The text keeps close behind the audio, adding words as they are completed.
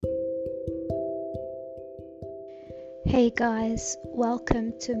Hey guys,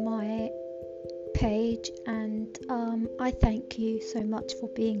 welcome to my page, and I thank you so much for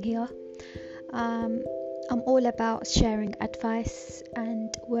being here. Um, I'm all about sharing advice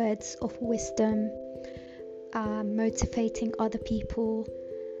and words of wisdom, motivating other people,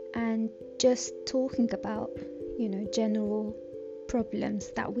 and just talking about, general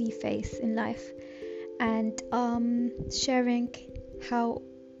problems that we face in life, and sharing how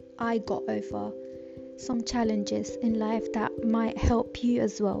I got over some challenges in life that might help you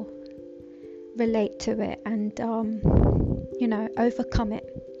as well relate to it and overcome it,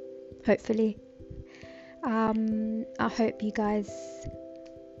 hopefully. I hope you guys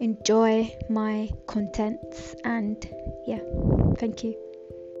enjoy my contents, and yeah, thank you.